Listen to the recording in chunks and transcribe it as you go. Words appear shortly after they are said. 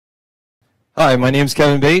Hi, my name's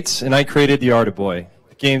Kevin Bates, and I created the Arduboy,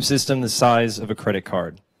 a game system the size of a credit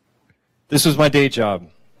card. This was my day job,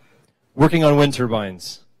 working on wind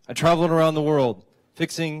turbines. I traveled around the world,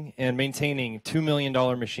 fixing and maintaining $2 million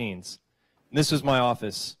machines. And this was my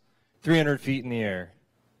office, 300 feet in the air.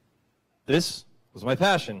 This was my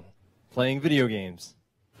passion, playing video games.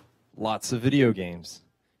 Lots of video games.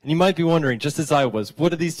 And you might be wondering, just as I was, what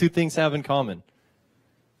do these two things have in common?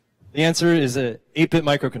 The answer is an 8-bit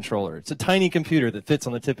microcontroller. It's a tiny computer that fits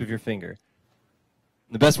on the tip of your finger.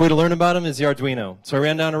 The best way to learn about them is the Arduino. So I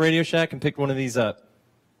ran down to Radio Shack and picked one of these up.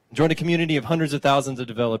 Joined a community of hundreds of thousands of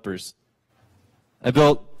developers. I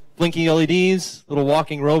built blinking LEDs, little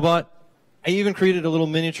walking robot. I even created a little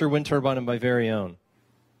miniature wind turbine of my very own.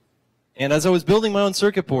 And as I was building my own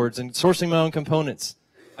circuit boards and sourcing my own components,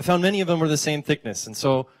 I found many of them were the same thickness. And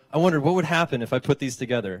so I wondered what would happen if I put these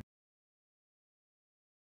together.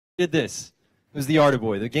 Did this. It was the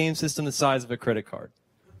Arduboy, the game system the size of a credit card.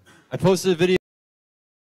 I posted a video.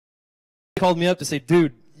 They called me up to say,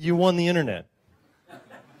 dude, you won the internet.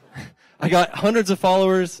 I got hundreds of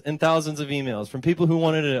followers and thousands of emails from people who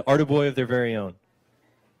wanted an Arduboy of their very own.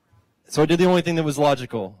 So I did the only thing that was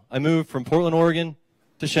logical. I moved from Portland, Oregon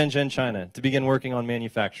to Shenzhen, China to begin working on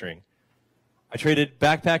manufacturing. I traded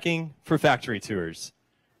backpacking for factory tours.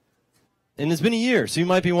 And it's been a year, so you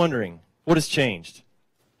might be wondering, what has changed?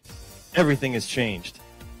 Everything has changed.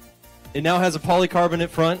 It now has a polycarbonate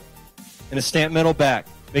front and a stamped metal back,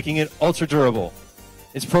 making it ultra durable.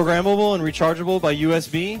 It's programmable and rechargeable by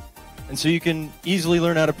USB, and so you can easily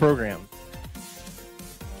learn how to program.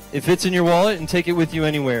 It fits in your wallet and take it with you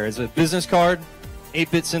anywhere as a business card,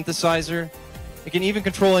 8-bit synthesizer. It can even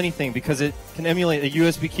control anything because it can emulate a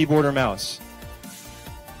USB keyboard or mouse.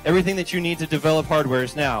 Everything that you need to develop hardware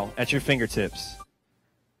is now at your fingertips.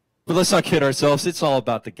 But let's not kid ourselves, it's all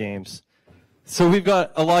about the games. So we've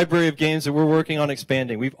got a library of games that we're working on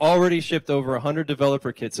expanding. We've already shipped over 100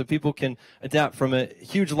 developer kits so people can adapt from a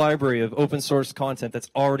huge library of open source content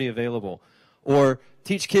that's already available. Or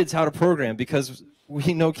teach kids how to program because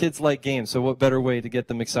we know kids like games, so what better way to get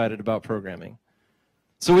them excited about programming?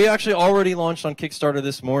 So we actually already launched on Kickstarter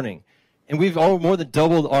this morning, and we've more than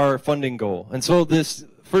doubled our funding goal. And so this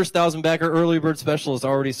first 1,000 backer early bird special is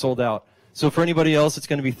already sold out. So for anybody else, it's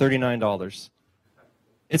going to be $39.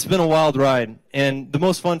 It's been a wild ride, and the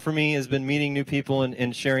most fun for me has been meeting new people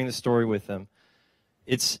and sharing the story with them.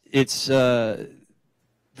 The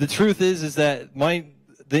truth is that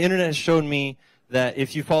the internet has shown me that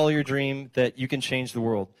if you follow your dream, that you can change the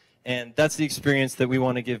world. And that's the experience that we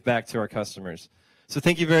want to give back to our customers. So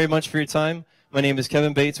thank you very much for your time. My name is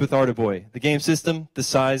Kevin Bates with Arduboy, the game system the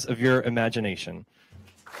size of your imagination.